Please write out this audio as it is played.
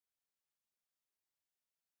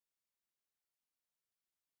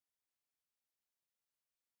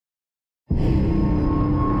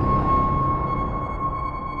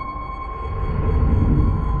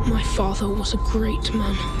father was a great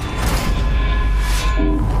man.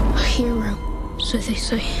 A hero, so they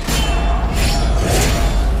say.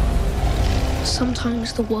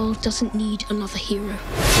 Sometimes the world doesn't need another hero.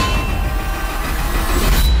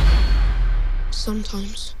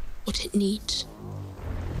 Sometimes what it needs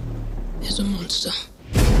is a monster.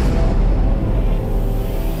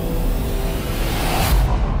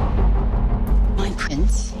 My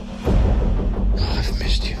prince. I've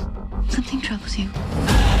missed you. Something troubles you.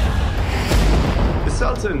 The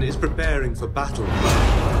Sultan is preparing for battle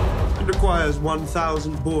and requires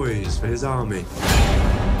 1,000 boys for his army,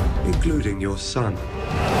 including your son.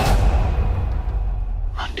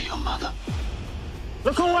 Run to your mother.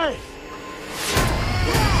 Look away!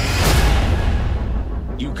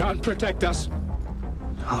 You can't protect us.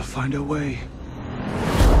 I'll find a way.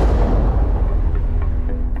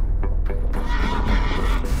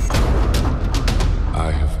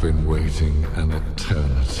 I have been waiting an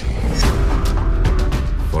eternity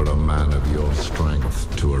for a man of your strength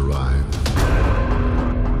to arrive.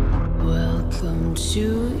 Welcome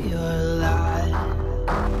to your life.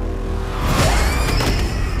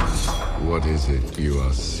 What is it you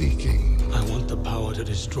are seeking? I want the power to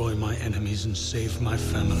destroy my enemies and save my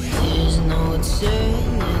family. There's no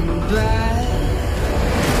turning back.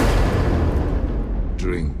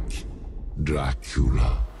 Drink,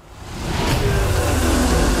 Dracula.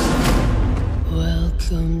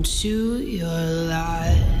 Welcome to your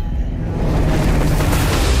life.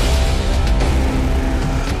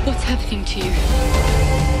 What's happening to you?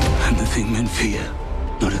 I'm the thing men fear,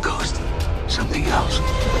 not a ghost. Something else.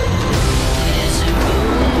 There's a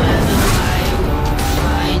room where the light won't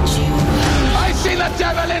find you. I see the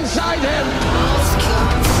devil inside him! Walls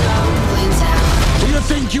come tumbling down. Do you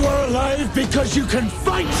think you are alive because you can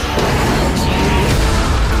fight?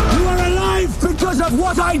 You are alive because of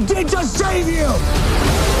what I did to save you!